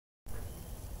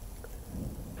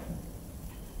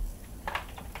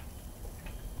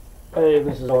Hey,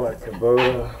 this is on a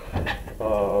Kubota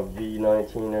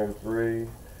v2203.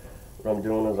 What I'm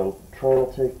doing is I'm trying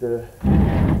to take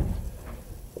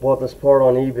bought this part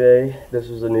on eBay. This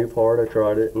was a new part. I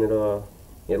tried it and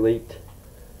it leaked.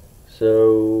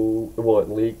 So, well, it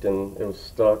leaked and it was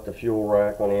stuck. The fuel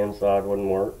rack on the inside wouldn't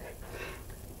work.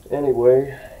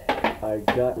 Anyway, I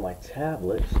got my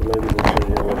tablet, so maybe this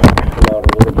video will come out a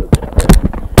little bit better.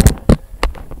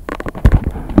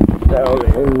 Down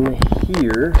in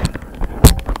here,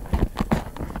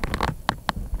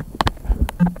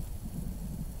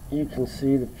 you can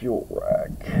see the fuel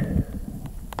rack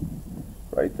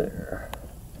right there.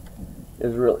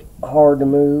 It's really hard to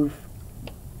move.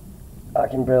 I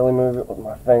can barely move it with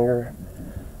my finger.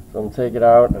 So I'm gonna take it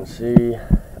out and see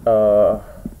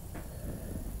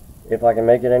if I can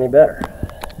make it any better.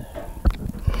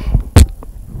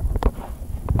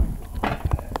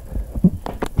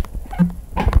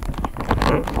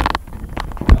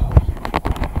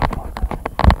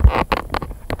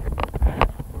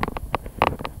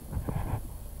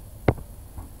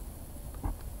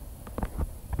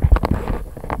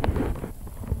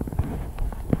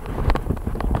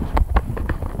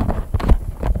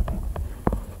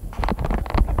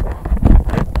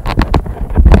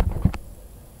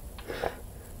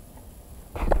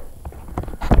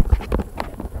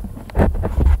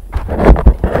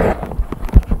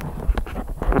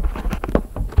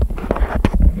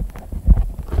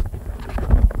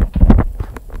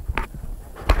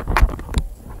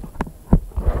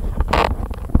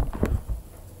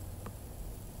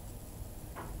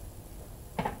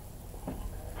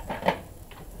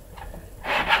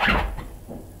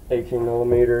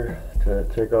 $18mm to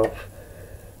take off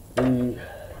the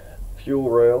fuel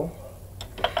rail.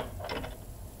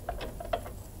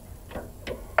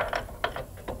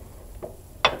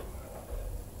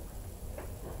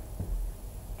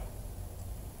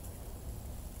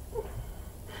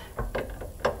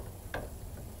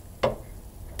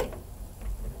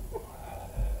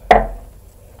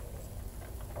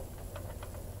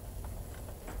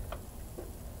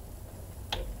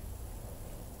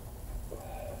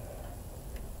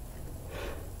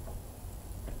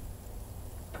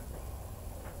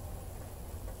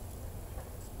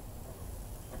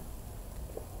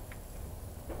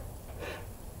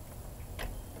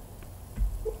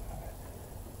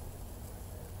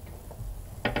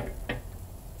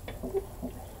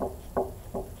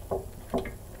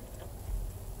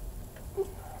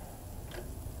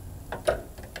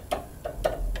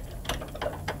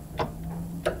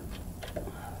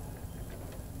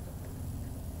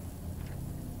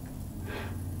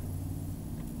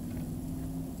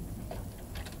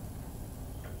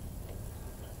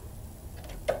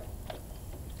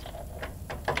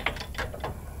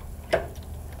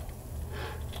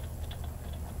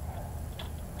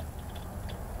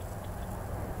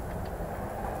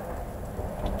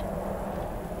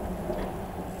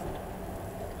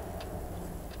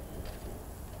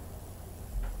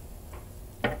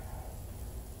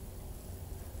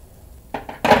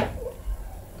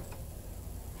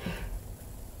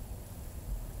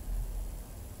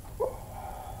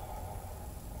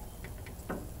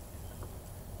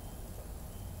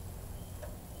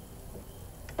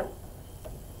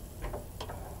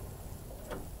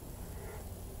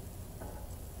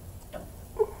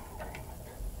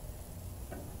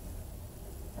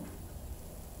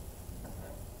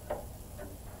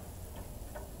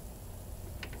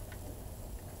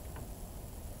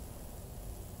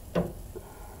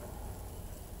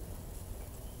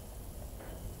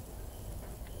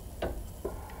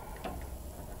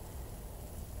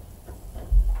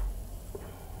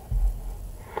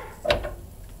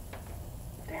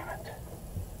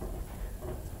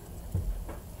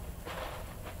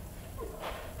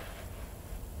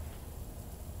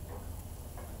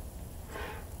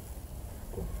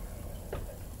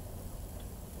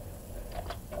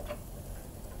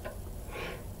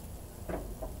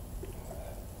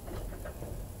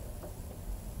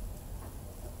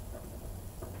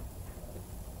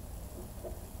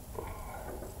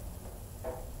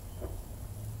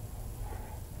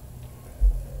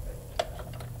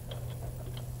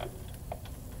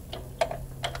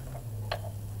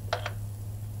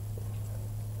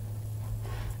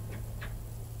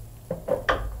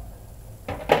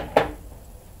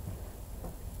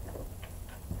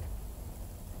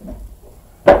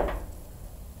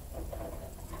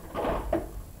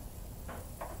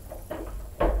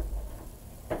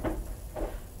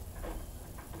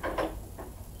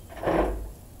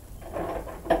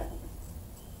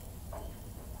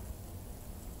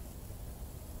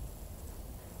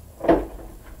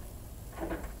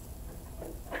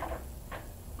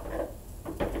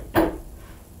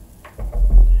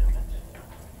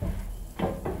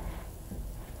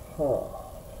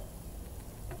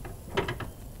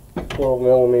 12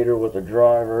 millimeter with a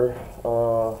driver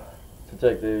to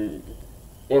take the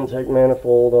intake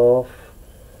manifold off.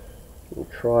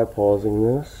 Try pausing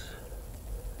this.